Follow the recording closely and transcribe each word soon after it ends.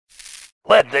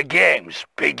Let the games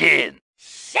begin.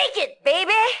 Shake it,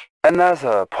 baby!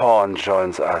 Another pawn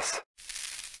joins us.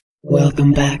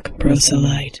 Welcome back,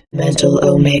 Proselyte. Mental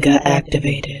Omega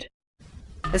activated.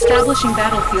 Establishing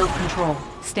battlefield control.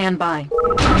 Stand by.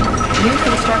 New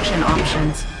construction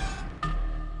options.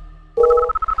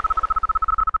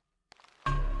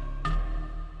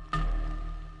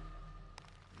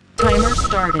 Timer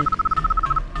started.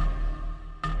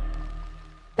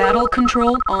 Battle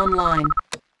control online.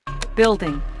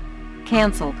 Building.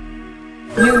 Cancelled.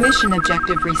 New mission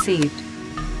objective received.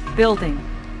 Building.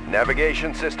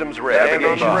 Navigation systems ready.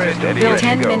 Navigation ready. Build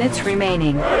 10 minutes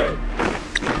remaining.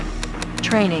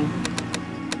 Training.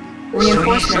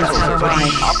 Reinforcements have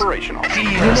arrived. Operational.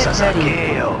 Unit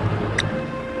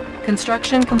ready.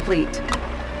 Construction complete.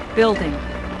 Building.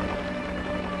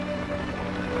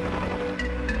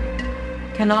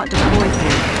 Cannot deploy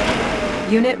here.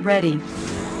 Unit ready.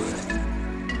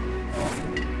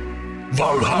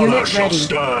 Valhalla Unit shall ready.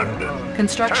 stand.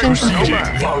 Construction complete.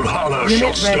 Valhalla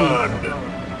Unit shall ready.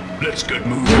 stand. Let's get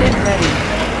moving. Unit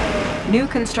ready. New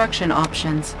construction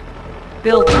options.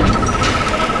 Building.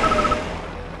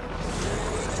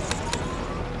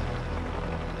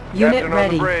 Unit Captain ready.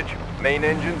 on the bridge. Main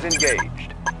engines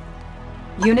engaged.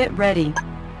 Unit ready.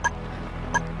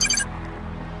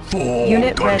 For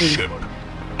Unit ready. gunship,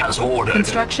 as ordered.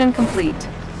 Construction complete.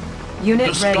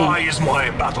 Unit The ready. sky is my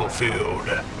battlefield.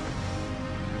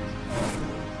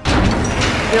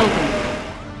 Building.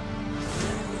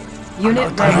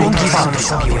 Unit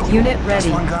ready. Unit ready.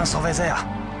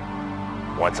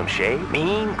 Want some shade?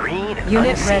 Mean, green, and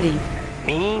Unit unseen. ready.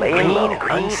 Mean, green,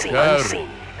 unseen. Unseen.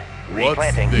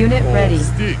 Replanting. Unit ready.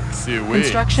 Sticks away.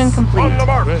 Construction complete. On the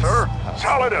mark, sir.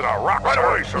 Solid as a rock. Right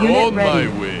away, sir. Unit On ready.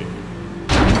 my way.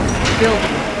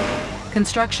 Building.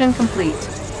 Construction complete.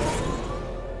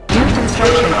 New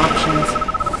construction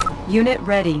options. Unit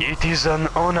ready. It is an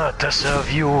honor to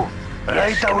serve you.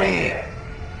 Right away.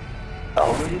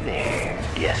 Already there.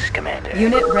 Yes, Commander.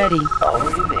 Unit ready.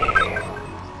 Already there.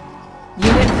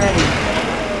 Unit ready.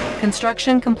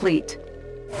 Construction complete.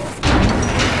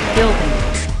 Building.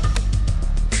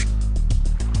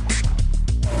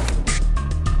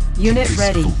 Unit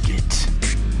ready.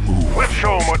 Let's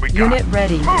show them what we got. Unit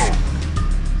ready. Move.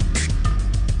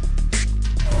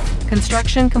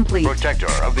 Construction complete. Protector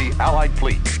of the Allied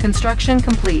fleet. Construction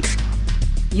complete.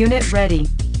 Unit ready.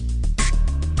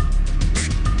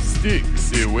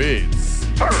 Sticks awaits.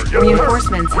 Sir, yes,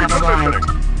 Reinforcements sir. have arrived.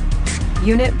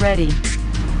 Unit ready.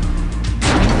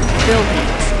 Building.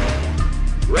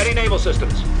 Ready naval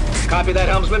systems. Copy that,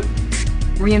 helmsman.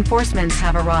 Reinforcements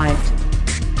have arrived.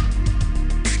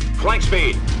 Flank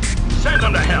speed. Send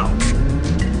them to hell.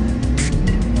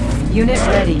 Unit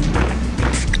ready.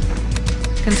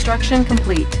 Construction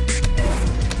complete.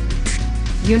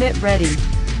 Unit ready.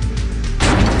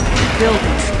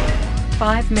 Building.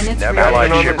 5 minutes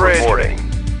Allied remaining. ship reporting.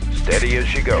 Steady as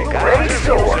she goes. Ready to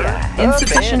soar.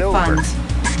 Insufficient Up and over.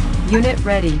 funds. Unit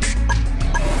ready.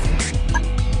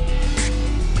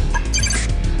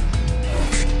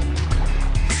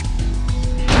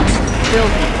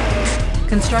 Building.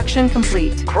 Construction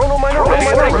complete. Chronominer ready.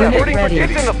 Unit Reporting ready.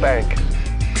 for in the bank.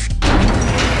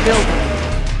 Building.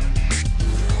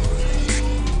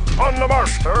 On the mark,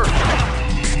 sir.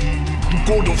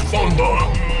 God of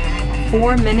thunder.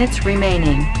 4 minutes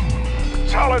remaining.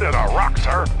 Solid as a rock,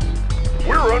 sir.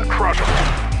 We're uncrushable.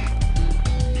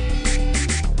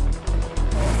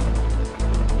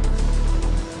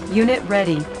 Unit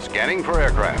ready. Scanning for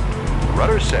aircraft.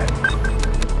 Rudder set.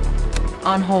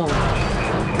 On hold.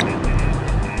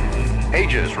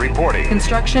 Aegis reporting.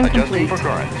 Construction Adjusting complete. for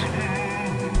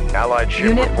currents. Allied ship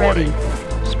Unit reporting.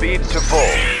 ready. Speed to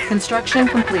full. Construction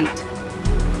complete.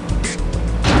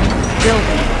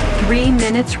 Building. 3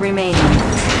 minutes remaining.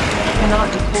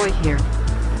 Cannot deploy here.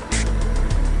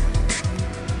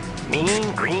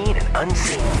 Mean, green, and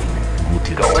unseen.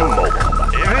 Going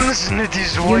mobile. Evans net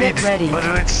is Unit wide, ready. but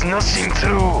it's nothing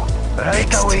through.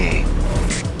 Right away.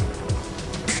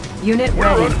 Unit We're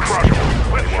ready.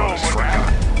 uncrushable. Let's show 'em what we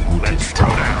got. Let's throw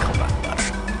down.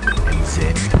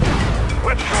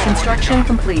 Let's show 'em Construction what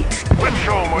complete. we got. Let's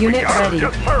show 'em what Unit we got. ready.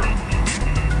 Yes, sir.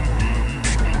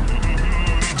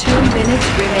 2 minutes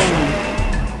remaining.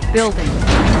 Building.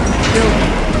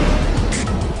 Building.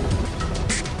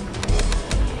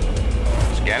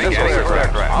 Scanning for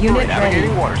aircraft. Unit Navigating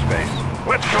ready. water space.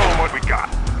 Let's show 'em what we got.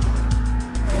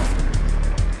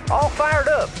 All fired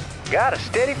up. Got a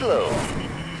steady flow.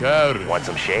 Karen, Want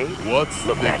some shade? what's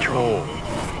Look the natural. call?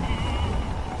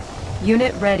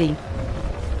 Unit ready.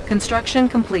 Construction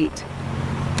complete.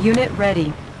 Unit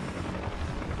ready.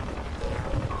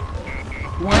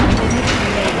 1 minute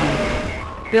remaining.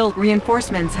 Build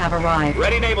reinforcements have arrived.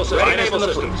 Ready naval systems. Ready naval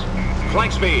systems.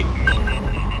 Flank speed.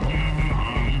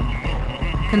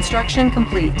 Construction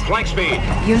complete. Flank speed.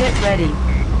 Unit ready.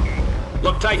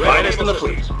 Look tight, finest in the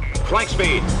fleet. Flank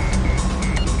speed.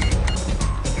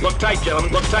 Look tight,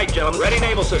 gentlemen. Look tight, gentlemen. Ready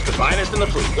naval system. Finest in the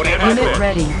fleet. What do you have? Unit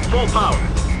ready. Full power.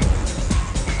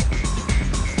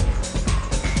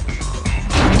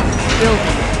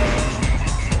 Building.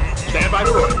 Stand by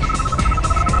for orders.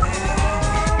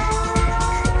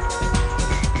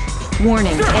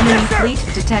 Warning, enemy fleet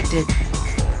detected.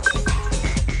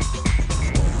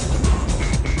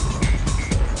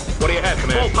 What do you have,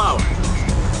 Command? Full power.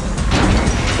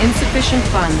 Insufficient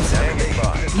funds.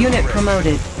 Unit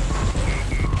promoted.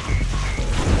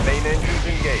 Main engines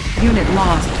engaged. Unit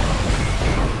lost.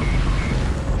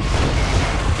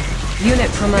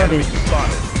 Unit promoted.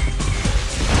 Spotted.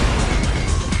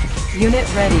 Unit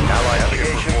ready. Allied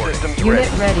navigation systems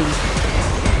Unit ready.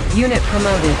 ready. Unit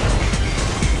promoted.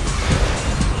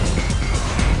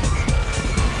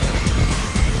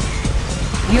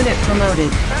 Unit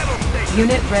promoted.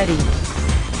 Unit ready.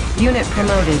 Unit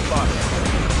promoted.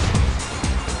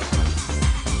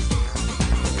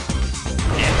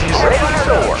 It is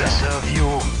ready to serve you.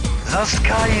 The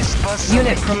sky is pacific.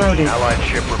 Unit promoted. Allied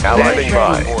ship Standing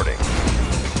by. reporting.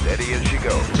 Steady as she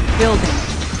goes. Building.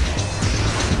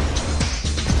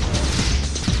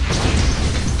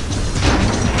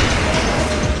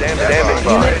 Standing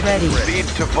by. Unit ready. Speed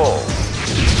to full.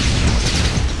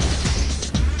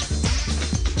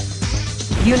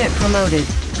 Unit promoted.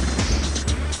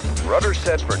 Rudder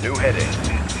set for new heading.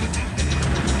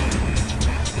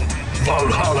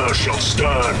 Valhalla shall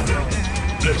stand.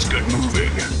 Let's get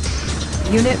moving.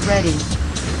 Unit ready.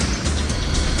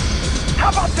 How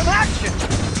about some action?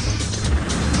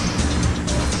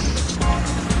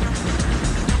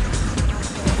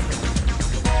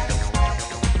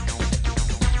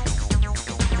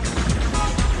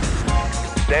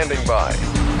 Standing by.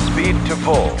 Speed to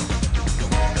full.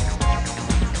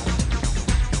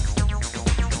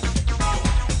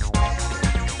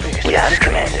 Yes,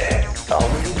 Commander.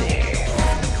 Already there.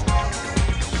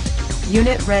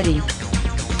 Unit ready.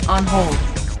 On hold.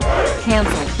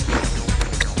 Cancel.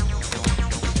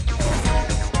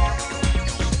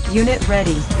 Unit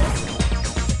ready.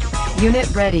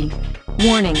 Unit ready.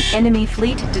 Warning, enemy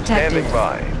fleet detected. Standing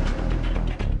by.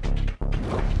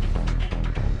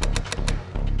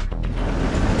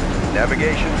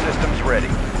 Navigation systems ready.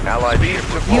 Allied ship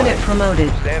deployed. Unit promoted.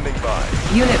 Standing by.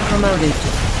 Unit promoted.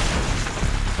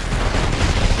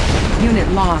 Unit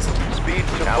lost. Speed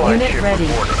to Allied Unit ship ready.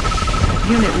 reporting.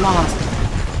 Unit lost.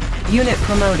 Unit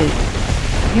promoted.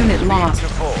 Unit Speed lost. to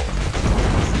full.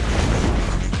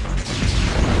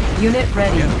 Unit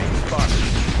ready. Enemy spotted.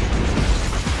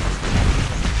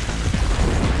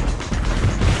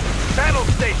 Battle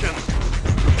station.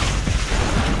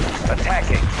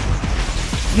 Attacking.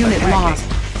 Unit lost.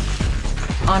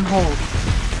 On hold.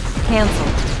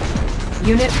 Cancel.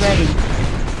 Unit ready.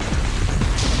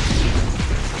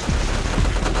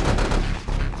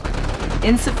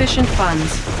 Insufficient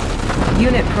funds.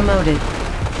 Unit promoted.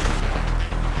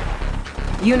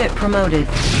 Unit promoted.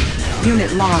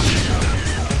 Unit lost.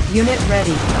 Unit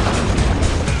ready.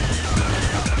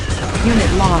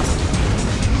 Unit lost.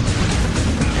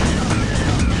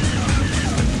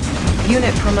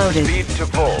 Unit promoted. Speed to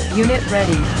full. Unit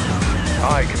ready.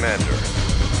 Aye, Commander.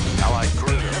 Allied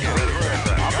cruiser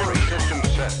ready. Operating system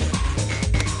set.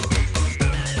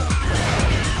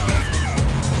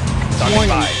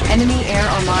 Warning. Enemy air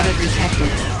armada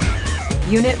detected.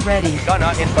 Unit ready.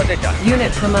 Gunner in position.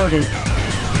 Unit promoted.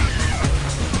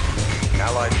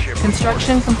 Allied ship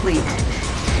Construction complete.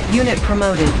 Unit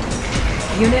promoted.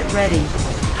 Unit ready.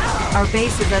 Our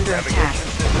base is under attack.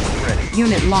 navigation systems ready.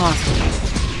 Unit lost.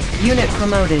 Unit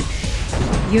promoted.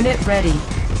 Unit ready.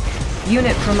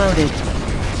 Unit promoted.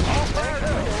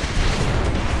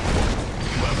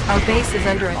 Our base is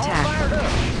under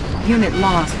attack. Unit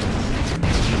lost.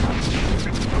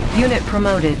 Unit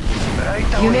promoted.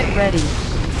 Unit ready.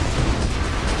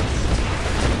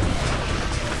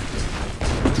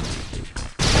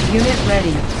 Unit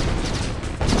ready.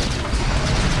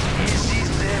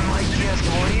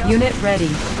 Unit ready.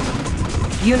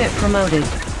 Unit promoted.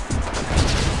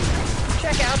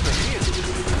 Check out the view.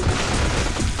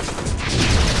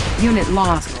 Unit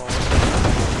lost.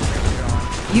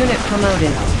 Unit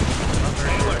promoted.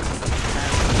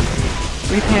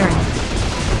 Repairing.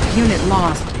 Unit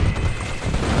lost.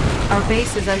 Our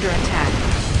base is under attack.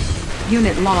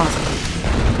 Unit lost.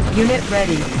 Unit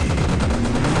ready.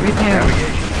 Repairing.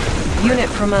 Navigation Unit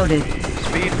promoted.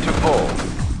 speed to full.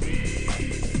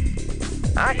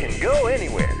 I can go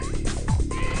anywhere.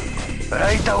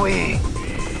 Right away.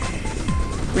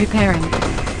 Repairing.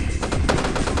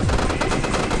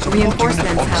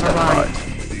 Reinforcements have arrived.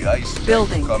 The ice tank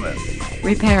Building. coming.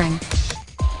 Repairing.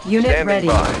 Unit Standing ready.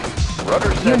 by.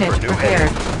 Rudder set Unit for new prepared.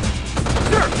 heading.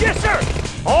 Sir, yes, sir!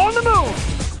 On the move!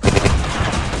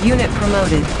 Unit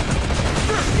promoted.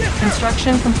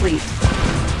 Construction complete.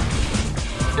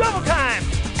 Double time!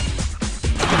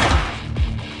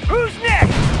 Who's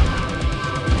next?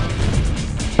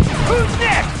 Who's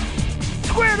next?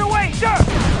 Squared away, sir!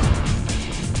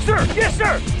 Sir, yes,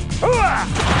 sir! Hooah!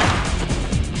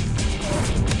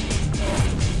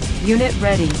 Unit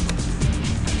ready.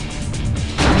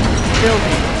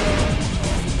 Building.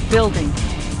 Building.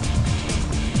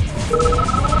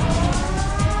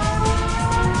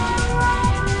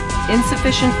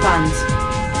 Insufficient funds.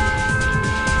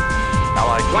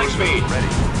 Allied Flight forces speed.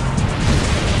 ready.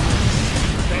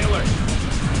 Stay alert.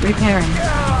 Repairing.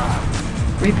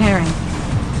 Repairing.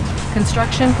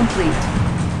 Construction complete.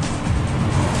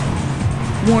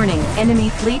 Warning, enemy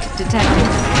fleet detected.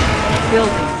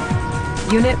 Building.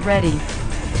 Unit ready.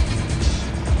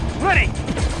 Ready!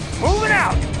 Moving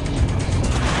out!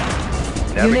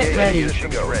 Unit ready. Navigation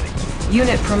go ready.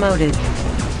 Unit promoted.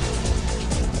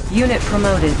 Unit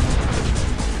promoted.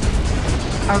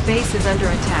 Our base is under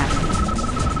attack.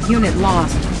 Unit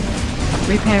lost.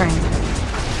 Repairing.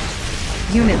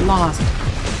 Unit lost.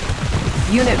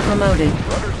 Unit promoted.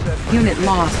 Rudder set for Unit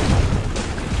lost.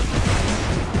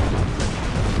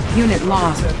 Unit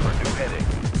lost. set for new heading.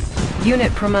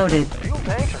 Unit promoted. Fuel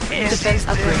tanks are Defense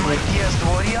upgraded. Yes,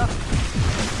 warrior.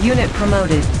 Unit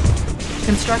promoted.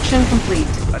 Construction complete.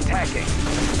 Attacking.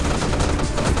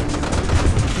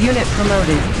 Unit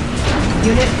promoted.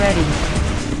 Unit ready.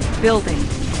 Building.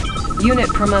 Unit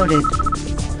promoted.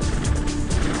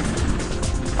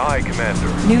 Aye, Commander.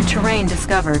 New terrain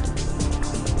discovered.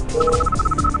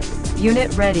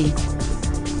 Unit ready.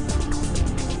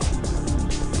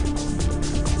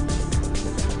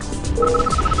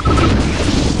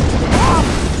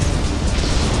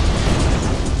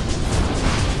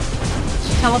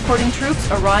 Teleporting troops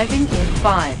arriving in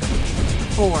 5,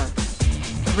 4,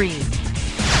 3, 2,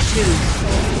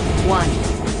 1.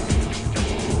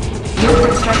 New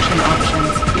construction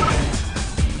options.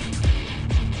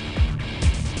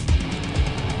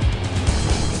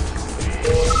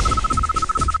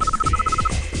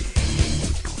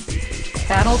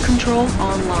 Battle control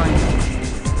online.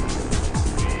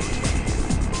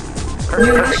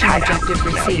 New mission objective Now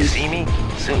you received. see me?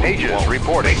 Soon Agents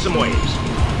reporting. Make some waves.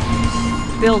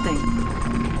 Building.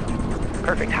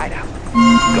 Perfect hideout.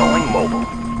 Going mobile.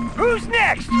 Who's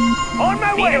next? On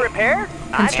my way! Need a repair?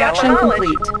 Construction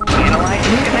complete.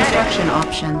 Analyzing New schematics. construction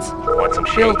options. Want some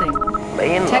shade? Building.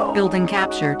 Laying Tech low. building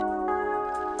captured.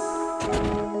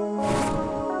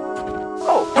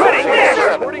 Oh, Ready, yes,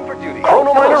 sir. reporting for duty.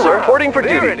 Chrono miner Hello, sir. reporting for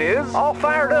There duty. it is. All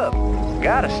fired up.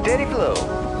 Got a steady flow.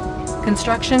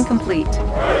 Construction complete.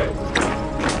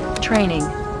 Training.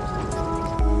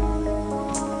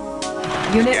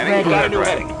 Unit Got a ready. new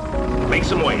heading. Make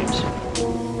some waves.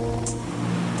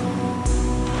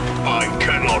 I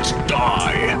cannot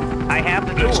die. I have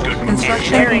the Let's tools. get moving.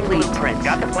 Construction complete.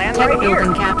 Got the plans Tech right here.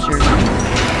 building captured.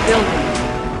 Building.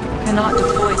 Cannot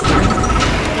deploy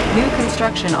here. New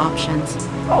construction options.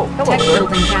 Oh, hello, Tech sir.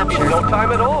 building captured. No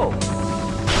time at all.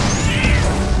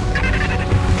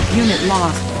 Unit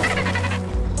lost.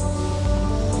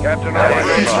 Captain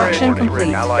Construction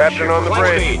complete. Captain on the Flight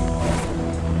bridge.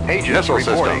 speed. Agents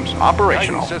reporting. systems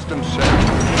operational. System set.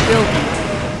 Building.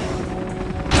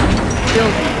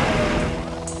 Building.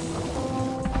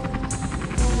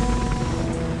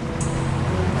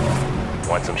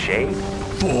 Want some shade?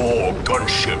 For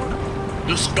gunship.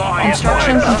 The sky is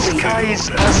Construction mine. complete.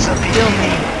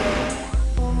 Building.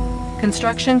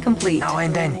 Construction complete. Now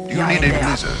and then. You need a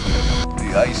blizzard.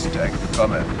 The ice tank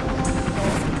coming.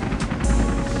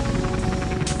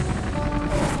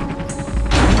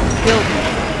 Building.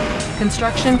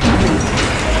 Construction complete.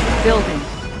 Building.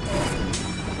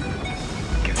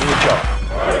 Give me a job.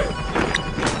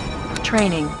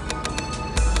 Training.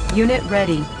 Unit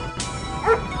ready.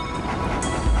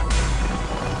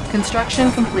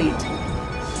 Construction complete.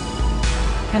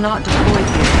 Cannot deploy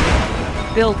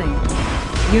here. Building.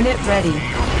 Unit ready.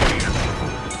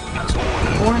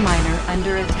 Ore miner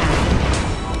under attack.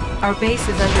 Our base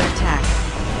is under attack.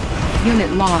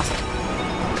 Unit lost.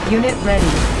 Unit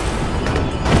ready.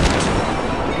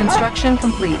 Construction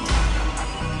complete.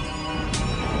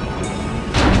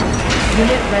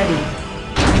 Unit ready.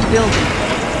 Building.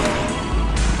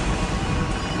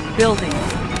 Building.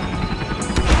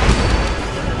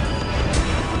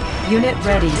 Unit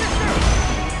ready.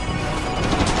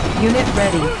 Unit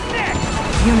ready.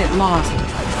 Unit lost.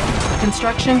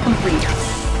 Construction complete.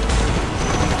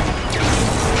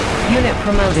 Unit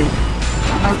promoted.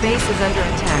 Our base is under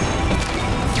attack.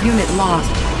 Unit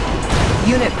lost.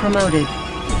 Unit promoted.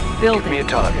 Building. Give me a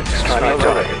target. Strike a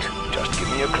target. Just give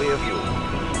me a clear view.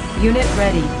 Unit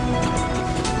ready.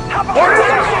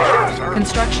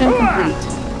 Construction complete.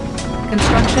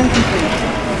 Construction complete.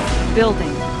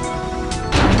 Building.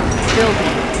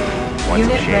 Building.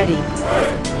 Unit ready.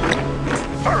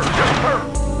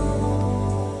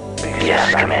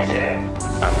 Yes, Commander.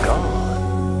 I'm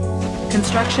gone.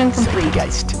 Construction complete.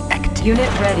 Geist active. Unit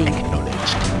ready.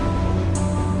 Acknowledged.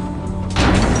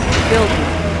 Building.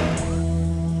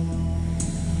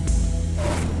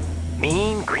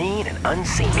 Mean, green, and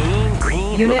unseen. Mean,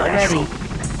 green, Unit and ready. unseen.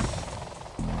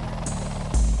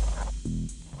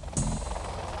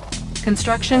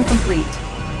 Construction complete.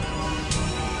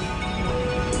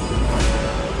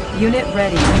 Unit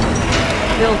ready.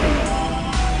 Building.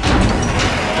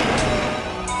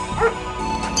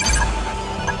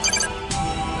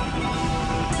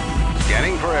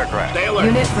 Scanning for aircraft. Stay alert.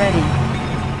 Unit ready.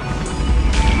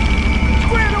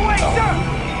 Squared away, sir!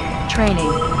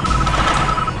 Training.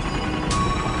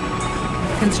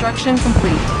 Construction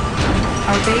complete.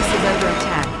 Our base is under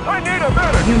attack. I need a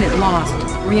medic! Unit lost.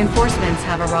 Reinforcements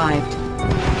have arrived.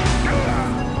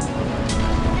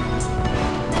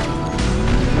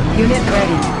 Unit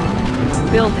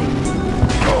ready. Building.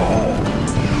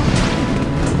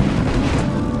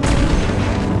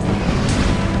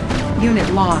 Unit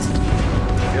lost.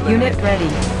 Unit ready.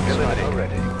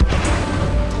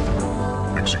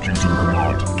 Executing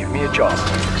command. Give me a job.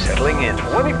 Settling in.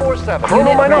 24/7.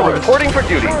 Unit ready. Reporting for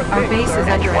duty. Our base is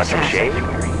under Want some attack. shade?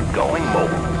 Going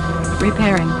mobile.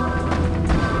 Repairing.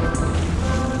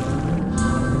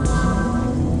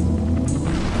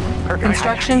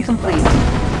 Construction complete.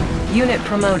 Unit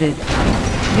promoted.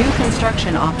 New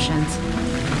construction options.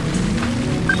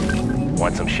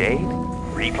 Want some shade?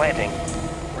 Replanting.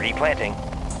 Replanting.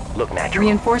 Look natural.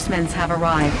 Reinforcements have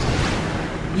arrived.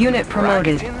 Unit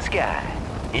promoted. Rockets in the sky.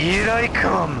 Here I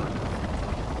come.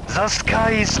 The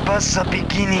sky is but the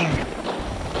beginning.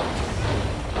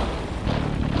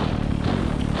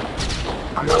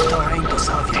 I'm not trying to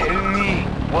serve you. Tell me,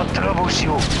 what troubles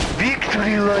you?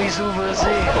 Victory lies over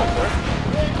there.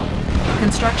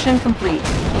 Construction complete.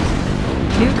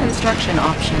 New construction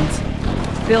options.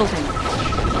 Building.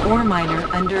 Ore miner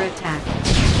under attack.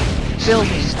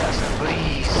 Building.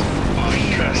 Breeze.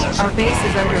 Our base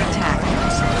is under attack.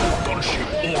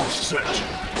 Gunship all set.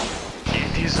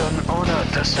 It is an honor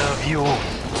to serve you.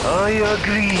 I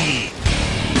agree.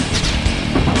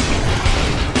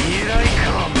 Here I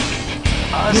come.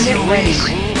 As Unit you ready. wish.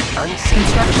 Unseen.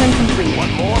 Construction complete.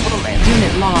 One more for the land.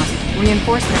 Unit lost.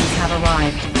 Reinforcements have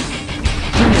arrived.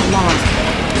 Unit lost.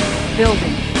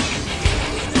 Building.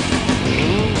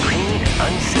 Mean, green, and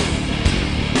unseen.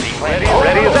 Ready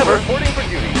as ever. Reporting for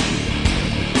duty.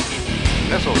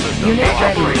 Missile system. Unit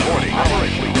ready. Reporting.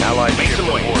 Allied Make ship some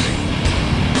noise. reporting.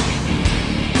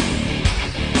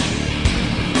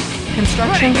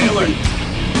 Construction Stay alert.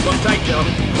 complete. Look tight,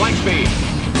 gentlemen. Flank speed.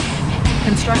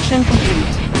 Construction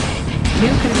complete.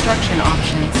 New construction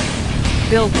options.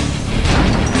 Building.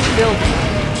 Building.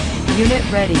 Unit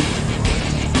ready.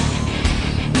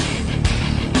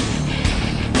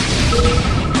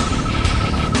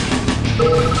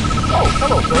 Oh,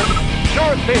 hello, sir.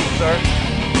 Sure thing, sir.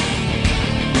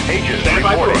 Aegis Stand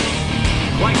by reporting. push.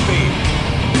 Flank speed.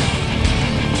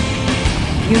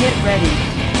 Unit ready.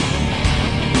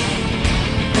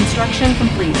 Construction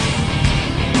complete.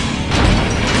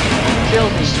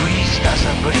 Building. Sweet as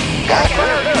a breeze.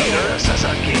 Fierce as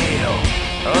a gale.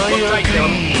 Look I tight,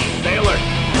 gentlemen. agree. Stay alert.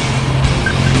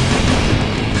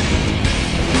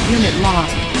 Unit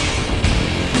lost.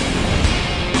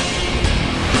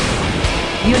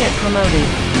 Unit promoted.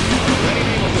 Ready,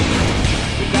 naval system.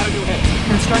 We've got a new head.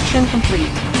 Construction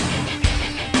complete.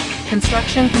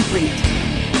 Construction complete.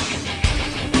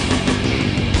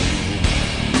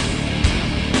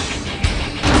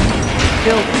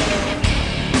 Building.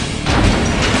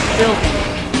 Building.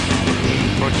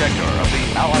 Protector of the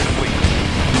Allied fleet.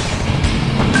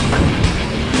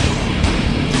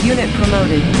 Unit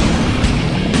promoted.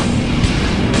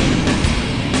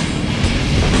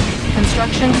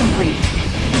 Construction complete.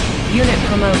 Unit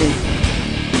promoted.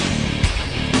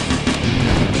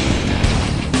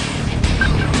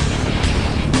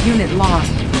 Unit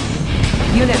lost.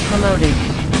 Unit promoted.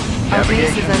 Our base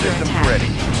is Navigation under systems attack. ready.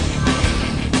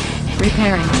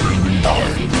 Repairing.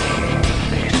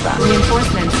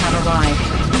 Reinforcements have arrived.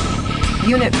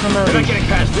 Unit We're not promoted. getting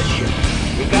past this ship.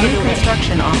 We've got a New new head.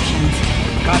 construction options.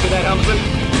 Copy that, helmsman.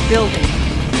 Building.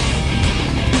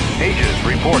 Aegis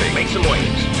reporting. Make some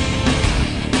waves.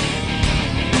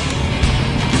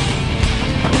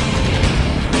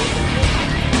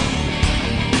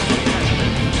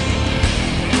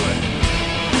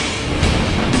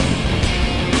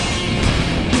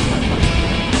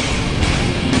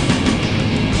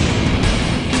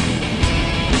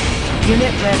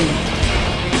 Unit ready.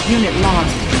 Unit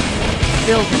lost.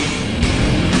 Building.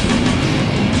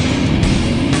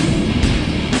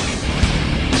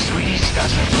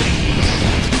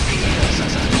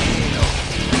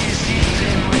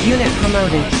 Unit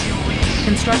promoted.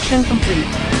 Construction complete.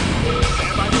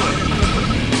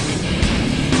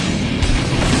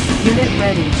 Unit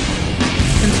ready.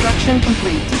 Construction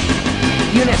complete.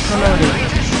 Unit promoted.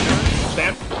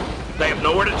 Stand. They have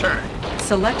nowhere to turn.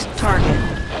 Select target.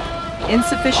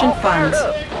 Insufficient funds.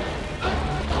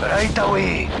 Right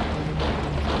away.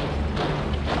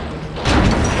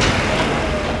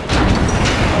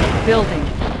 Building.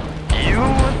 You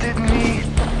wanted me.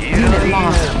 Unit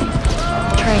lost.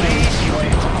 Training.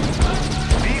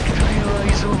 Victory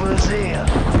lies over there.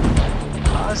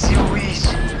 As you wish.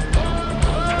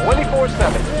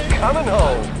 24/7. Coming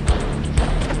home.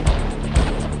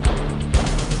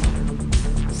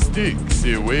 Sticks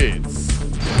awaits.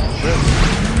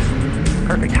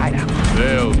 Perfect hideout.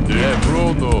 They'll the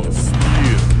Chrono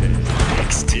spearhead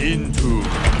into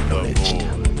the void.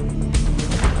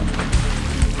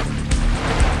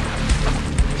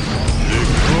 The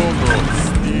Chrono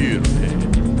spearhead.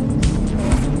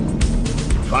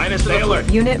 Finest day alert.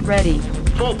 Unit ready.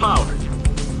 Full power.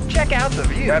 Check out the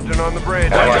view. Captain on the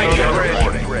bridge. Allied Captain on the ship bridge.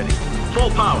 reporting. Ready. Full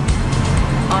power.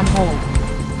 On hold.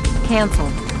 Cancel.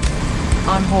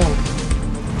 On hold.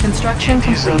 Construction It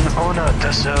is an complete. honor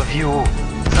to serve you.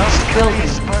 The sky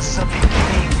is but the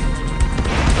beginning.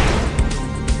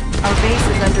 Our base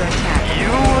is under attack. You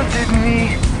wanted me.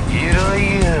 Here I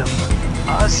am.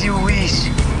 As you wish.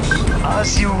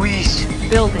 As you wish.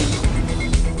 Building.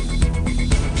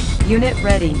 Unit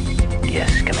ready.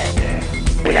 Yes, Commander.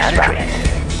 Without a trace.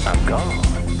 I'm gone.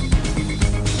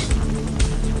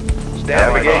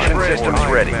 Navigation systems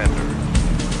ready.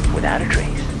 Without a trace.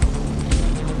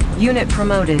 Unit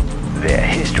promoted. Their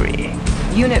history.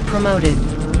 Unit promoted.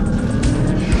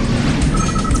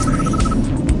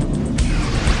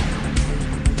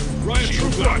 Riot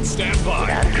troops on standby.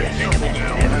 Without a trace, Commander.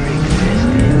 Never existed.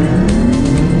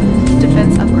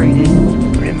 Defense upgraded.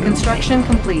 Remove Construction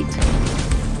complete.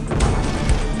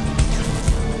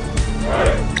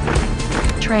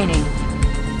 Training.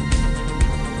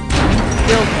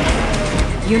 Building.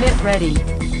 Unit ready.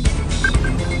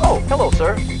 Oh, hello,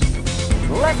 sir.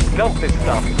 Let's dump this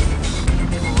stuff.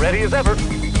 Ready as ever.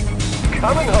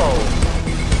 Coming home.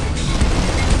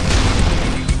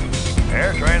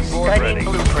 Air transport ready.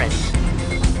 blueprints.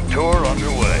 Tour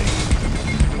underway.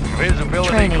 Visibility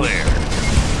Training. clear.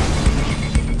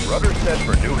 Rudder set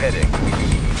for new heading.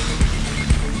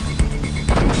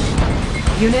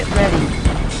 Unit ready.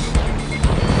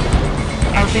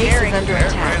 Our base is under Air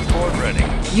attack. transport ready.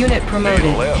 Unit promoted.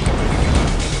 Table left.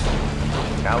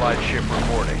 Allied ship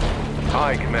reporting.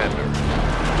 Aye, Commander.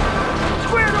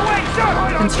 Squared away,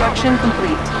 sir! Construction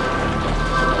complete.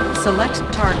 Select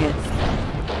target.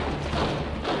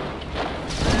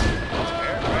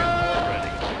 Air transport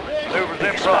ready. Maneuvers in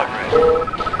progress.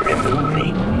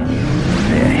 Removing.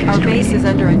 Their history. Our base is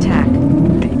under attack.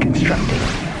 Deconstructing.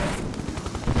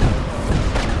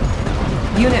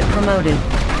 Unit promoted.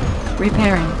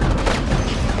 Repairing.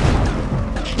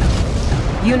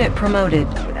 Unit promoted.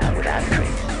 Without a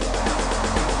trace.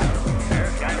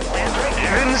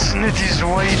 Vincent is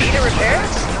wide. Need a repair?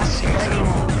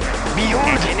 Beyond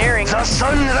Engineering. the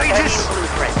sun rises.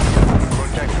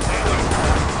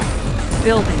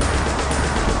 Building.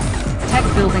 Tech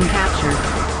building captured.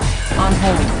 On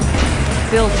hold.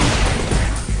 Building.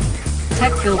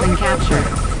 Tech building captured.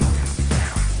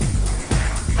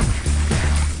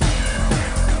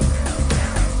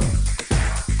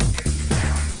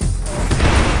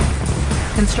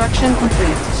 Construction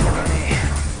complete.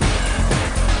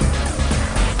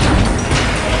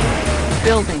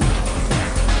 Building.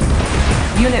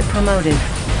 Unit promoted.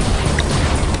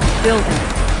 Building.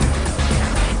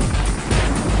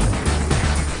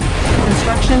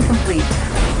 Construction complete.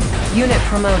 Unit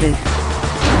promoted.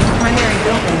 Primary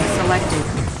building selected.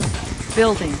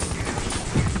 Building.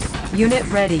 Unit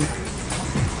ready.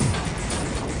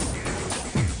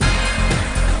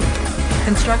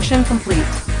 Construction complete.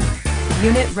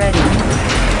 Unit ready.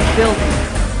 Building.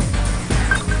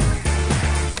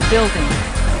 Building.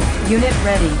 Unit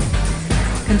ready.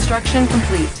 Construction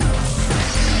complete.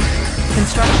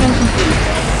 Construction complete.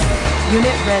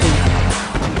 Unit ready.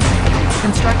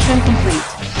 Construction complete.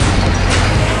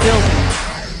 Building.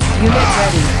 Unit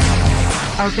ready.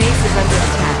 Our base is under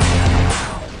attack.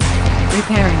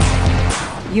 Repairing.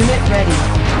 Unit ready.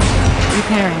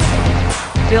 Repairing.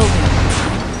 Building.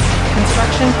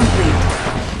 Construction complete.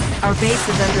 Our base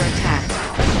is under attack.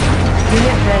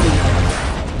 Unit ready.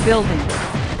 Building.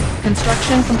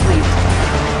 Construction complete.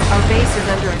 Our base is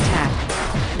under attack.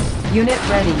 Unit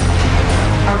ready.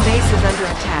 Our base is under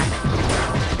attack.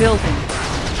 Building.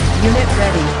 Unit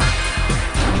ready.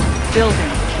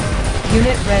 Building.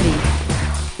 Unit ready.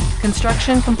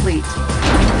 Construction complete.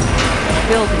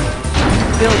 Building.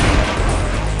 Building.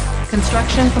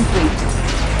 Construction complete.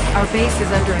 Our base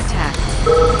is under attack.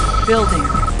 Building.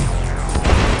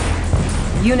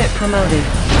 Unit promoted.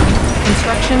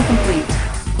 Construction complete.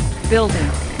 Building.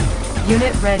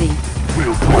 Unit ready.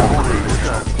 We'll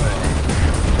progress.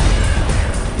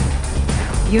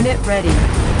 Unit ready.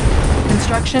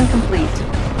 Construction complete.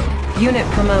 Unit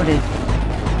promoted.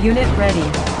 Unit ready.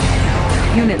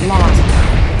 Unit lost.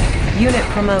 Unit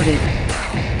promoted.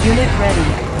 Unit ready.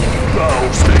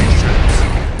 Bow stations.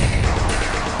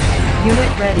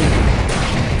 Unit ready.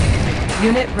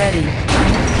 Unit ready.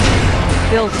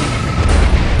 Building.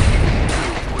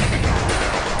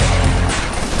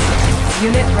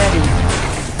 Unit ready.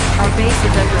 Our base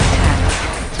is under attack.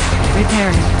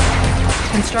 Repairing.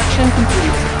 Construction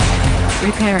complete.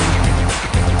 Repairing.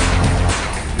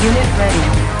 Unit ready.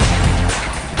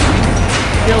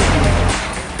 Building.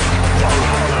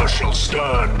 Valhalla shall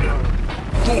stand.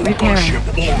 Full Repairing. gunship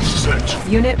all set.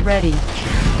 Unit ready.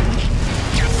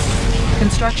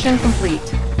 Construction complete.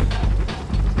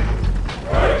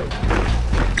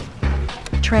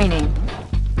 Training.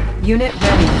 Unit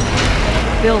ready.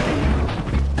 Building.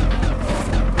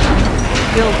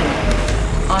 Building.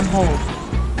 On hold.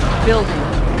 Building.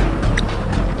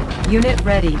 Unit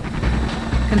ready.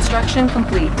 Construction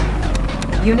complete.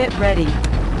 Unit ready.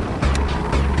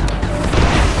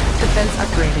 Defense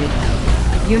upgraded.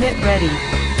 Unit ready.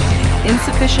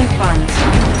 Insufficient funds.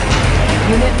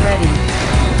 Unit ready.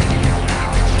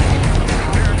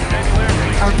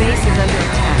 Our base is under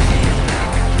attack.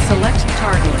 Select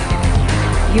target.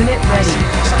 Unit ready.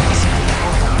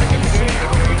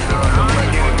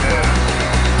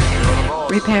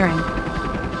 Repairing.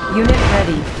 Unit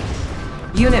ready.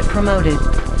 Unit promoted.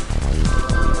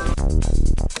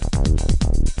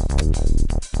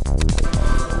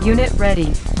 Unit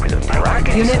ready.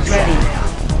 Unit ready.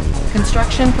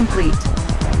 Construction complete.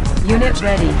 Unit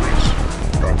ready.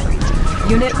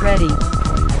 Unit ready.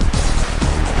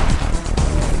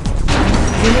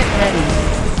 Unit ready.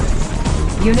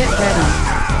 Unit ready.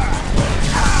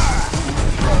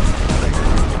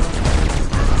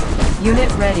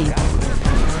 Unit ready.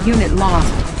 Unit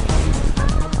lost.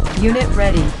 Unit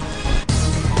ready.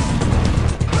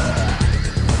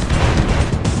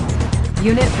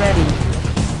 Unit ready.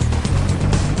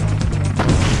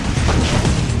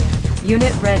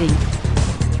 Unit ready.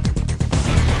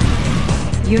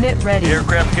 Unit ready.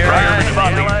 Aircraft carrier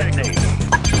responding.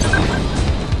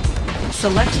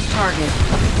 Select target.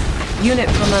 Unit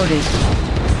promoted.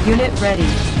 Unit ready.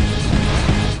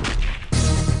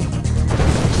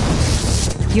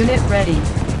 Unit ready.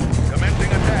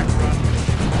 Commencing attack run.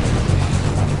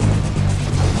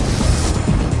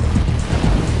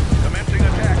 Commencing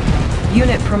attack run.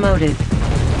 Unit promoted.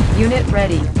 Unit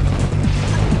ready.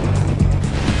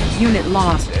 Unit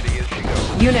lost. Steady as she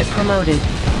goes. Unit promoted.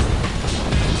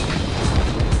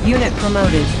 Unit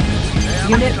promoted.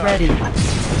 Unit ready.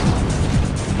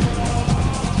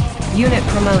 Unit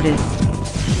promoted.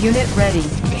 Unit ready.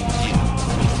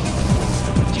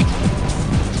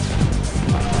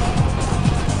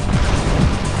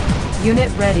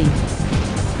 Unit ready.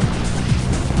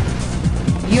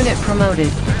 Unit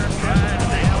promoted.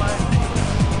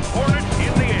 Hornet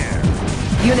in the air.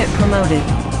 Unit promoted.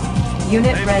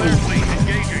 Unit ready. Fleet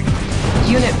engaging.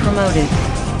 Unit promoted.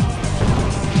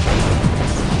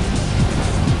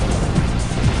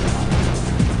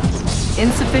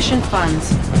 Insufficient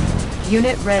funds.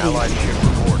 Unit ready. Allied ship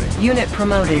reporting. Unit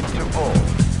promoted. To full.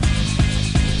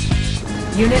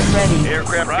 Unit ready.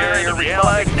 Aircraft carrier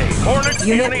responding. Hornet in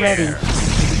Unit the ready. air.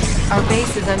 Our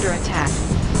base is under attack.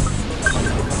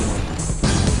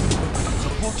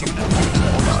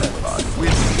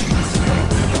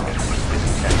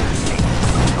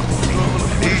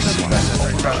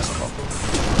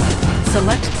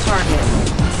 Select target.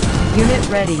 Unit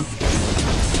ready.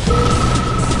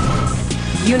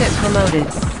 Unit promoted.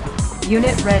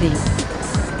 Unit ready.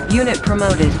 Unit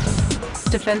promoted.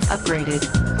 Defense upgraded.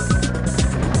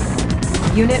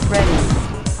 Unit ready.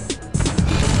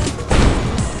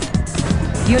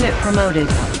 Unit promoted.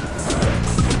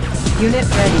 Unit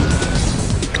ready.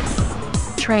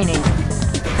 Training.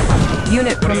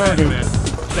 Unit promoted.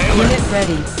 Unit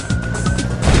ready.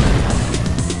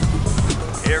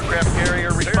 Aircraft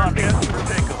carrier responding.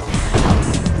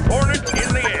 Hornet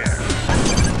in the air.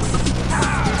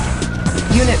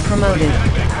 Unit promoted.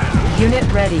 Unit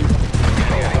ready.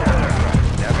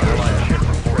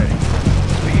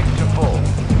 Speed to full.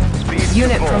 Speed to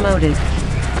Unit full. promoted.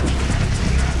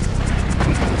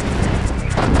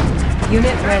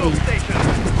 Unit ready.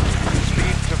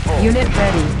 Speed to full. Unit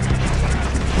ready.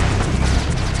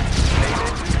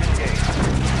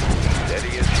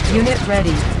 Steady as she Unit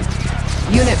ready.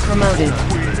 Unit promoted.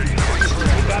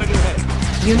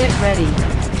 Unit ready.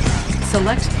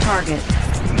 Select target.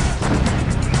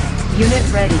 Unit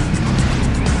ready.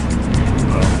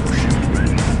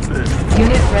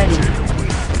 Unit ready.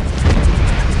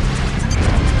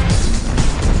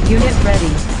 Unit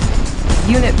ready.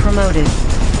 Unit promoted.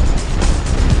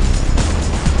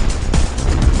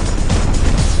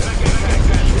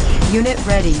 Unit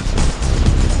ready.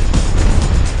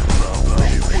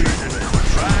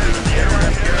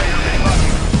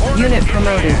 Unit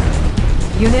promoted.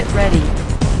 Unit ready.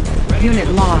 Unit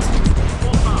lost.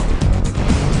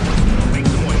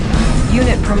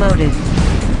 Unit promoted.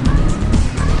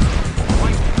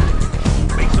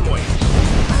 Make some waves.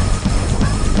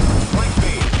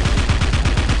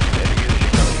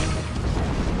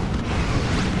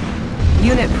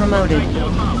 Unit promoted.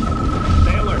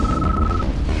 Stay alert.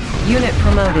 Unit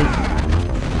promoted.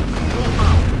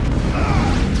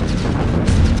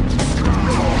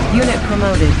 Unit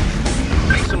promoted.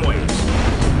 Make some waves.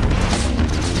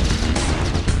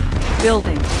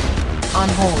 Building. On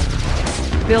hold.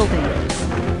 Building.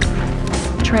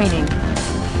 Training.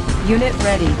 Unit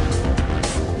ready.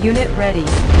 Unit ready.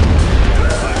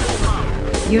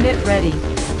 Unit ready.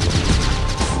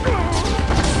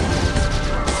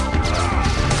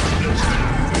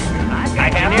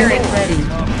 Unit ready.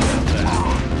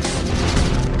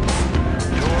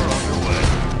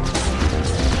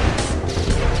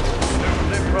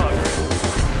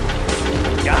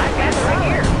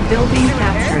 Building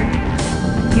captured.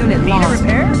 Unit lost.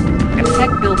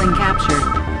 Tech building captured.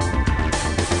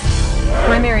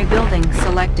 Primary building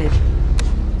selected.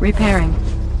 Repairing.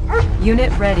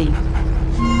 Unit ready.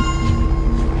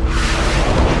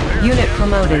 Unit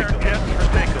promoted.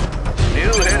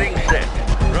 New heading set.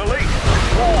 Release.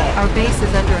 Our base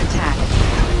is under attack.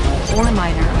 Ore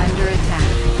miner under attack.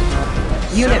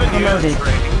 Unit promoted.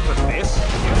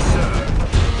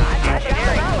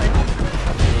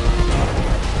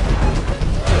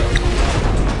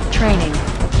 Training.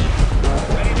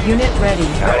 Unit ready.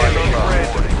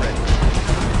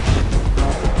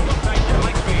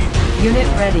 Unit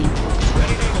ready.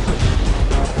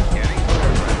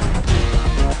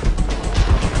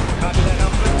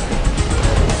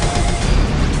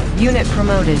 Unit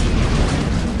promoted.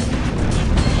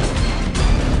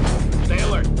 Stay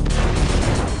alert.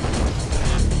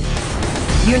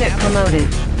 Unit promoted.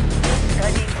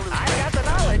 I got the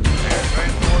knowledge. Air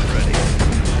transport ready.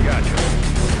 Gotcha.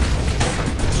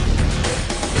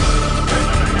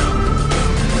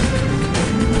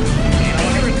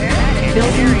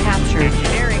 Building captured.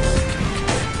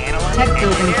 Tech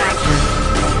building captured.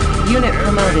 Unit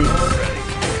promoted.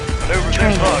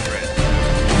 Training.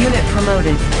 Unit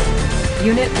promoted.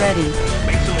 Unit ready.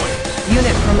 Make some waves.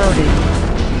 Unit promoted.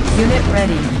 Unit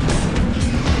ready.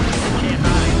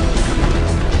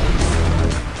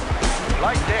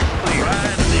 Flight deck clear.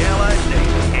 Ride to the Allied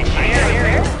Navy.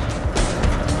 Engineer.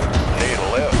 Need a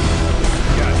lift.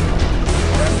 Gotcha.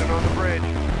 Captain on the bridge.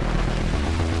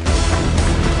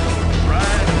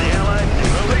 Ride to the Allied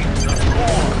Navy. Release the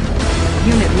swarm.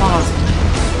 Unit lost.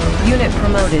 Unit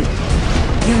promoted.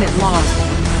 Unit lost.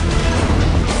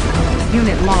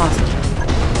 Unit lost.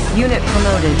 Unit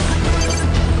promoted.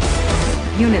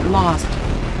 Unit lost.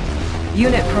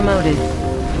 Unit promoted.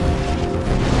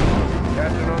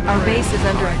 Our base is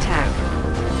under attack.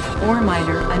 Ore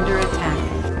miner under attack.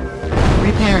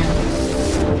 Repairing.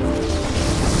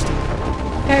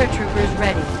 Paratroopers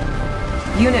ready.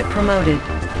 Unit promoted.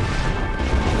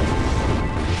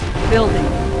 Building.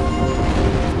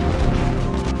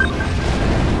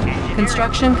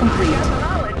 Construction complete.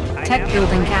 Tech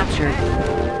building captured.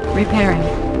 Repairing.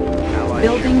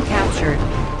 Building captured.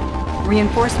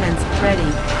 Reinforcements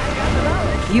ready.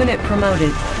 Unit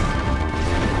promoted.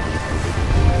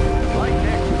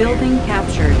 Building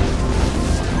captured.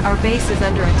 Our base is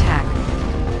under attack.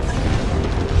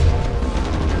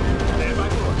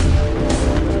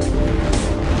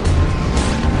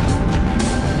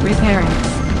 Repairing.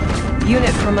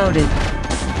 Unit promoted.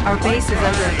 Our base is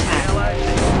under attack.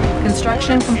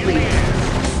 Construction complete.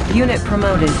 Unit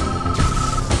promoted.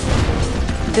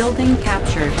 Building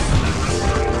captured.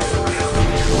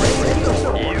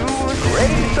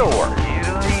 door.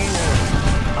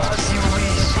 As you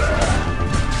wish.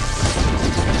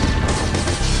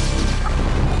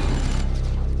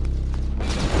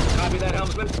 Copy that,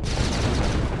 helmsman.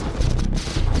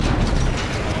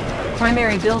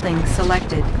 Primary building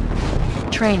selected.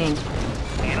 Training.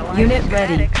 Unit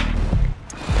ready.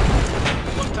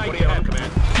 Look tight, what do you have,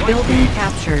 Command? Building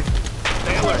captured.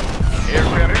 Stay alert.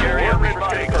 Aircraft carrier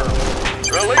responder.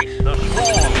 Release the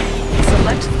swarm.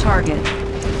 Select target.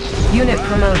 Unit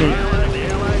promoted.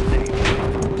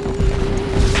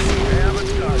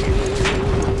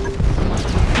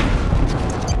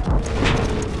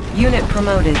 Unit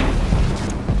promoted.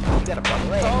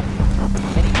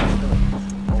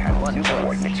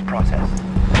 Coordinates process.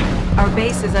 Our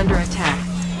base is under attack.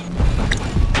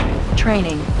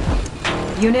 Training.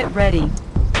 Unit ready.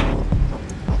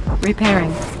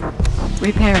 Repairing.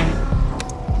 Repairing.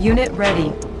 Unit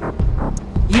ready.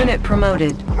 Unit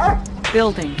promoted.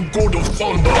 Building. God of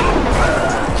thunder!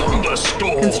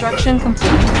 Thunderstorm! Construction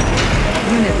complete.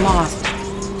 Unit lost.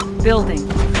 Building.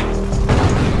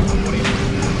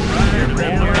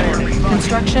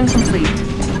 Construction complete.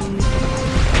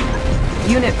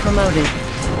 Unit promoted.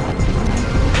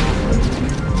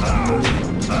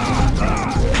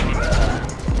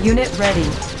 Unit ready.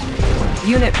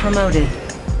 Unit promoted.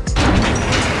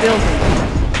 Building.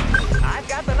 I've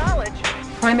got the knowledge.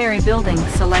 Primary building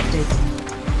selected.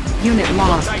 Unit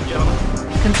lost. Tight, gentlemen.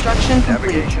 Construction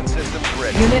complete. Navigation systems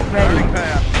ready. Unit ready. Turning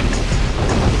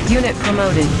path. Unit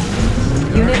promoted.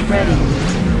 Unit ready.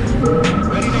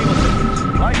 Ready, naval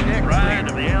systems. Flight deck Right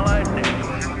of the Allied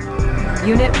Navy.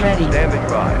 Unit ready. standing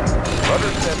by.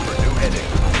 Rudder set for new heading.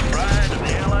 Right of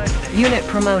the Allied Navy. Unit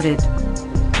promoted.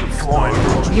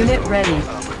 Unit ready.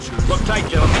 Look tight,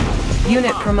 gentlemen.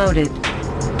 Unit promoted.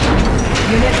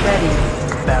 Unit ready.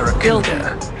 Building.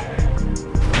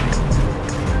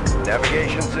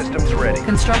 Navigation systems ready.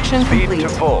 Construction Speed complete. to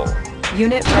full.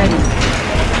 Unit ready.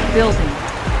 Building.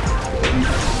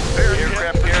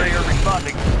 Aircraft carrier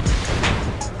responding.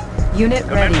 Unit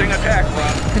ready. Commencing attack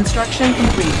run. Construction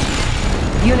complete.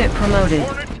 Unit promoted.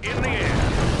 Hornet in the air.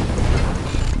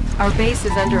 Our base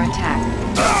is under attack.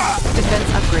 Defense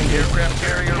upgraded. Aircraft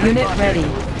carrier Unit responding. ready.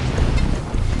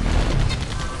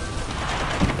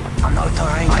 I'm not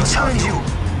trying to challenge you.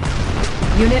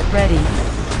 Unit ready.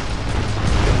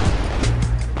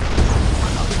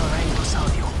 I'm not trying to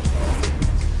solve you.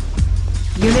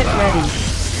 Unit ready.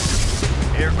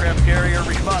 Aircraft carrier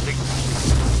responding.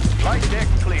 Flight deck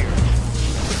clear.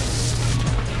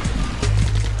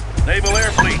 Naval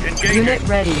Air Fleet engaging. Unit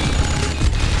ready.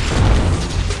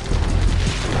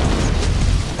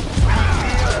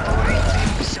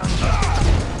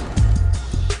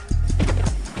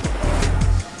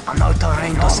 I'm not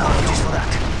trying to solve you for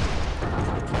that.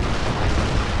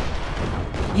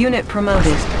 Unit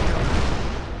promoted.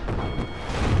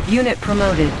 Unit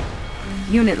promoted.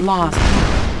 Unit lost.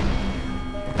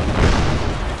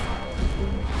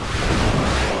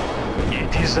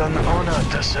 It is an honor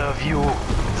to serve you.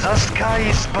 The sky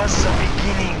is but the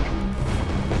beginning.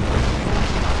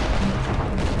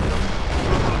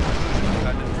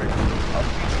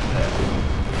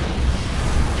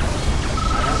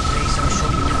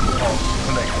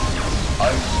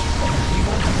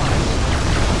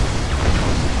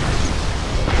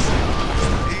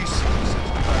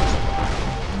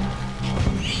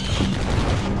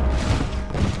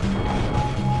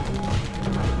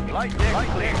 Flight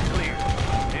deck clear.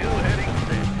 Still heading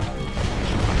set.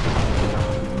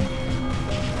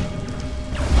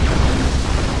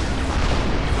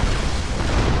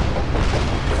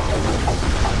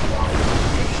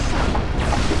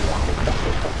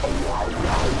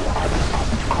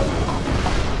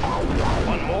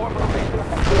 One more for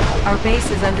me. Our base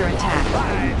is under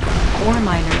attack. Ore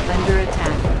miners under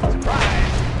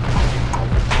attack.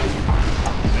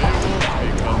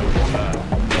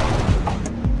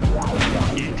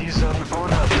 It is an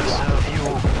honor to serve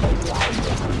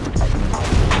you.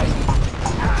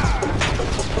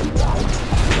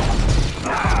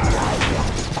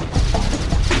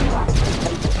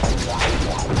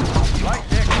 Flight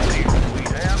deck clear. We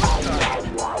have a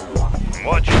target.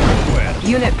 What's your request?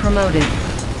 Unit promoted.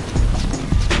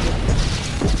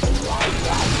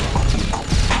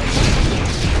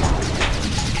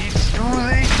 It's too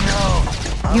late now.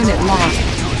 Unit lost.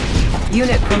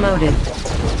 Unit promoted.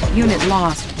 Unit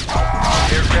lost.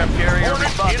 Aircraft carrier Hornet in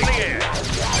responding. the air.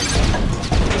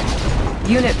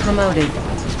 Unit promoted.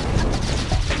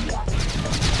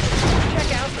 Check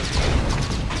out the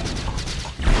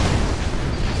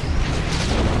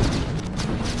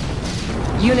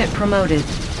Unit promoted.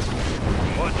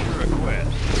 What's your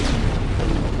request?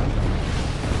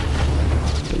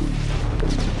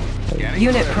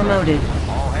 Unit promoted.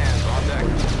 All hands on deck.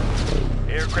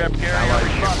 Aircraft carrier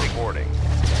reporting.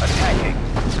 Attacking.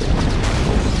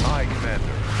 Aye,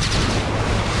 Commander.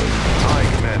 Aye,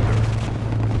 Commander.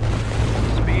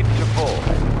 Speed to full.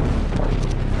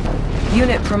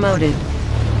 Unit promoted.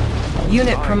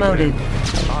 Unit promoted.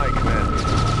 Aye, Commander.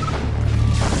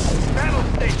 Battle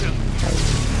station.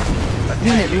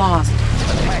 Unit lost.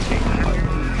 Attacking.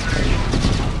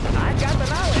 I've got the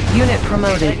knowledge. Unit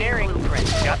promoted. Engineering blueprint.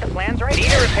 Got the plans right.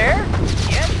 Need a repair?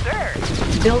 Yes,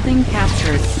 sir. Building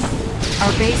captured.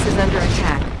 Our base is under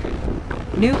attack.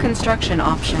 New construction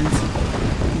options.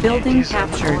 Building It is an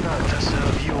captured. honor to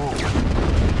serve you.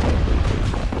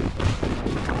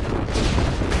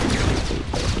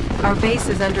 Our base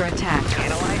is under attack.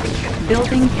 Analyzing ship.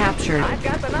 Building captured. I've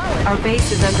got the knowledge. Our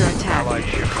base is under attack. Allied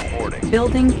ship reporting.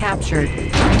 Building captured.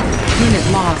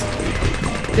 Unit lost.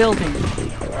 Building.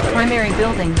 Primary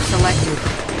building selected.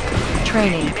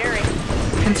 Training.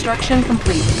 Engineering. Construction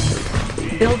complete.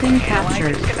 Building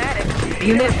captured. Schematic.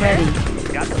 Unit ready.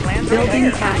 Got the plans Building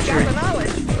right here. captured. I've got the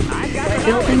knowledge. I've got the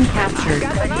Building knowledge. captured.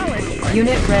 I've got the knowledge.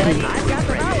 Unit ready. I've got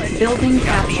the knowledge. Building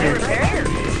captured. Repair.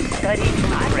 Study.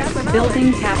 I've got the knowledge.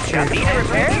 Building captured. Need a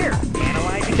repair?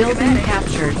 Analyzing Building schematic.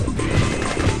 captured.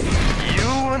 You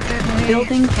wanted me.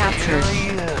 Building captured.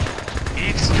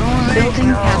 It's too late Building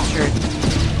now. captured.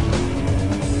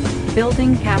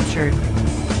 Building captured.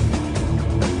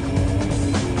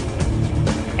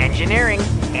 Engineering.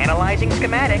 Analyzing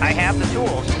schematic. I have the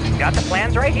tools. Got the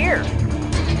plans right here.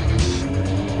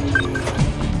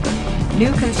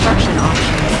 New construction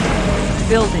options.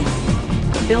 Building.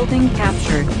 Building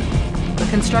captured.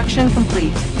 Construction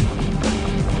complete.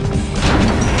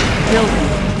 Building.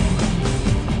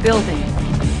 Building.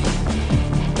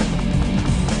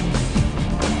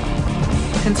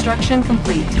 Construction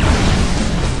complete.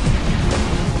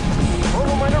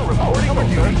 Total minor reporting for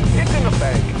duty. It's in the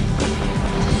bank.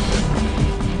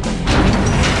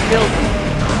 Building.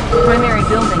 Primary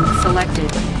building selected.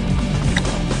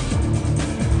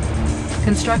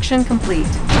 Construction complete.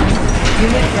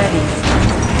 Unit ready.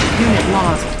 Unit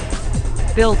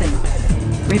lost. Building.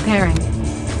 Repairing.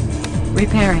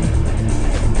 Repairing.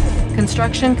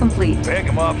 Construction complete. Pick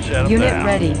him up, set him Unit down.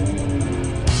 ready.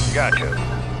 Gotcha.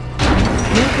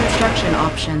 New construction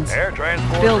options. Air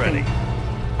transport Building. ready.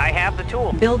 I have the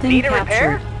tools. Building Need a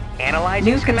repair? captured. Analyzing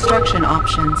New schematic. construction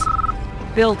options.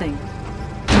 Building.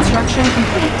 Construction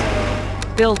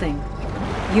complete. Building.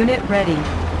 Unit ready.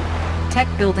 Tech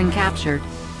building captured.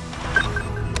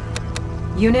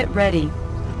 Unit ready.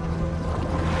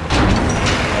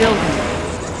 Building.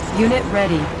 Unit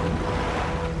ready.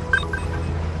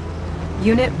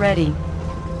 Unit ready.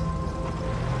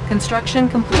 Construction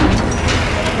complete.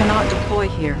 Cannot deploy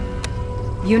here.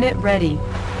 Unit ready.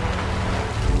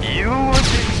 You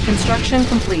wanted Construction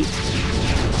complete.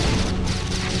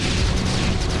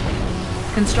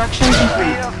 Construction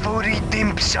complete. fire for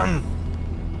redemption.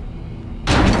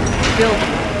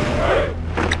 Building.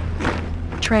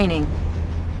 Training.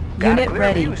 Got a Unit clear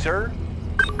ready. view, sir.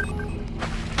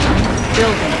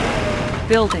 Building.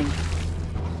 Building.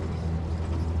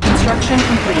 Construction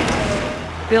complete.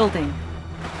 Building.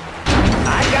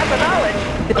 I've got the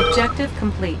knowledge. Objective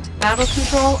complete. Battle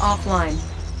control offline.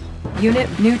 Unit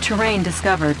new terrain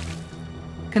discovered.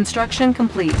 Construction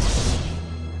complete.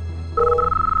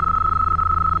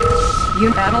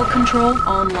 Unit battle control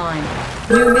online.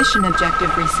 New mission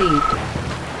objective received.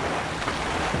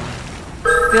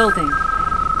 Building.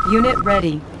 Unit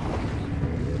ready.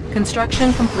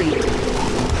 Construction complete.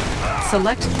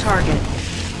 Select target.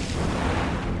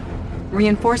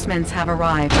 Reinforcements have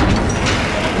arrived.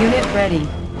 Unit ready.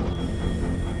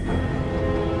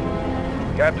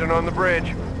 Captain on the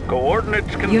bridge.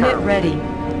 Coordinates confirmed. Unit ready.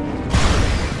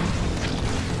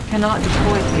 Cannot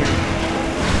deploy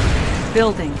here.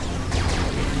 Building.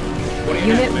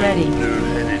 Unit ready.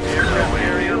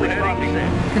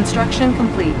 Construction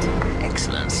complete.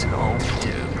 Excellent, so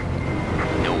do.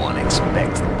 No one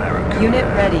expects the barracuda. Unit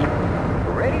ready.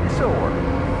 Ready to soar.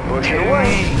 Pushing Tell away.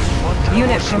 me what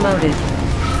Unit promoted.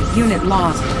 Unit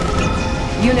lost.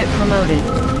 Unit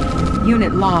promoted.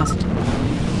 Unit lost.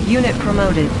 Unit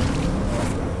promoted.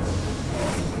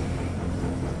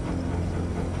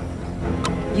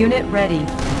 Unit ready.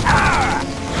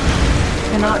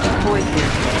 Cannot deploy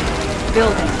here.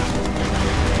 Building.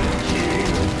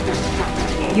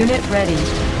 Unit ready.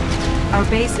 Our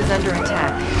base is under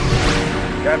attack.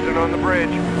 Captain on the bridge.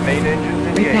 Main engines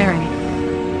engaged. Repairing.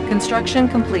 Construction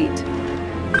complete.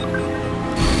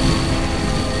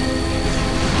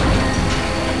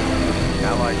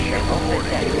 Allied ship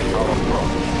reporting.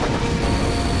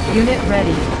 Unit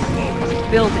ready.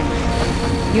 Building.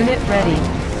 Unit ready.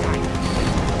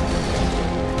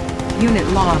 Unit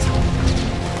lost.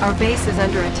 Our base is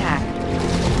under attack.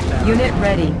 Unit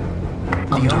ready.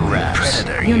 Under wraps.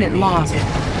 Unit lost.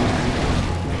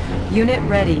 Unit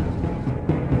ready.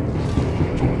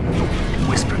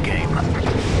 Whisper game.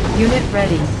 Unit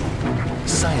ready.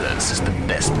 Silence is the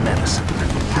best medicine.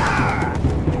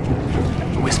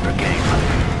 Whisper game.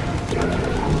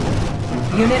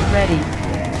 Unit ready.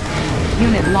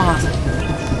 Unit lost.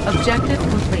 Objective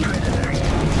complete.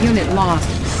 Unit lost.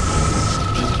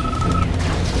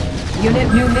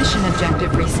 Unit new mission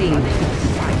objective received.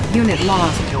 Unit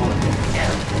lost.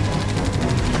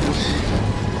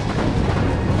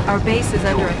 Our base is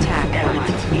under attack.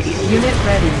 Unit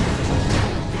ready.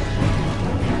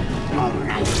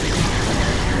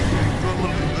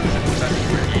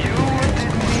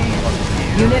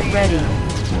 Unit ready.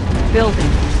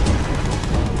 Building.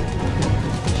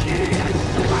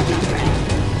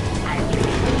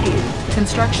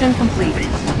 Construction complete.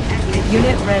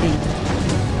 Unit ready.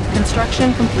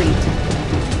 Construction complete.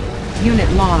 Unit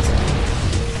lost.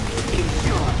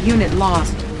 Unit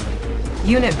lost.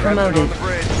 Unit promoted.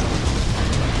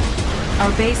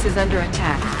 Our base is under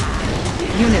attack.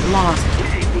 Unit lost.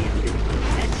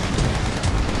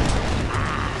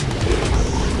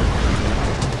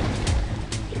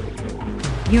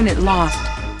 Unit lost.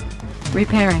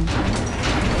 Repairing.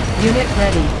 Unit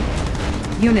ready.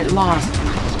 Unit lost.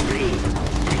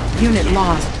 Unit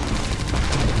lost.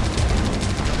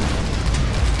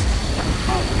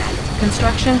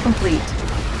 Construction complete.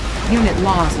 Unit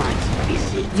lost.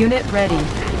 Unit ready.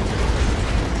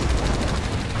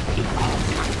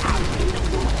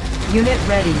 Unit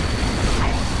ready.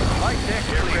 Light deck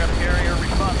aircraft carrier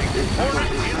responding.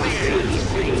 Hornet in the air.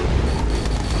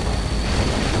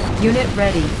 Unit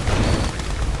ready.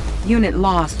 Unit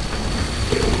lost.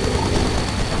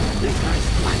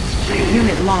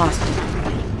 Unit lost.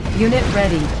 Unit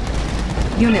ready.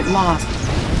 Unit lost.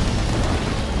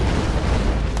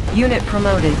 Unit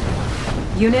promoted.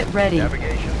 Unit ready.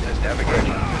 Navigation is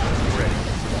navigation. Ready.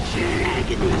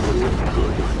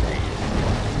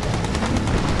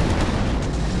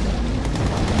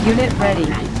 Unit ready.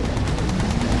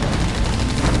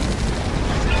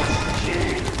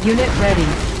 Unit ready.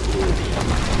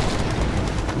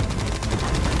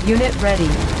 Unit ready.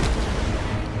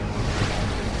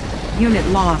 Unit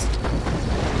lost.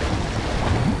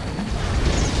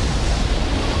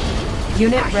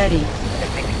 Unit ready.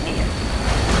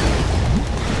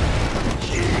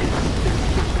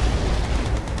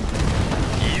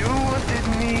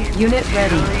 Unit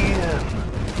ready.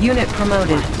 Unit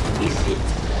promoted.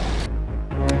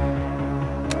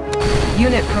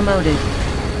 Unit promoted.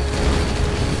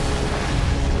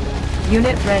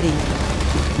 Unit ready.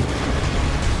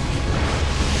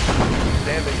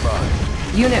 Standing by.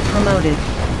 Unit promoted.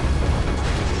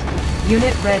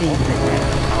 Unit ready.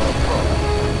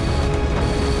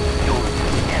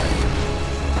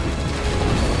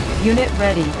 Unit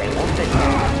ready.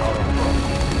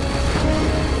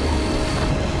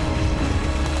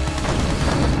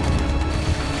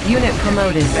 Unit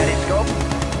promoted. Periscope.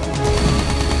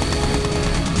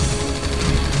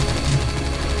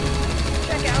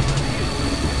 Check out the view.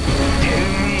 Tell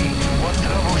me, what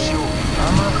troubles you?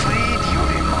 I'm afraid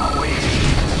you're in my way.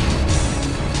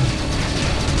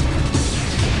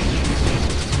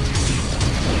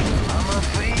 I'm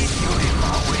afraid you're in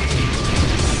my way.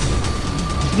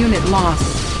 Unit lost.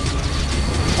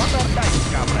 What's up, dice,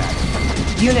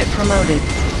 comrade? Unit promoted.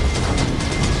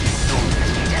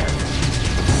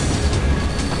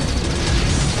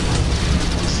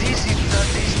 This is the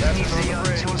destiny they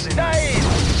are chosen.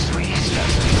 Sweet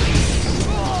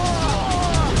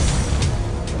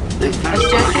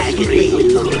Objective complete.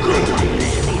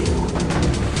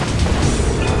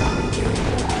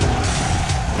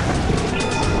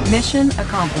 Mission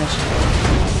accomplished.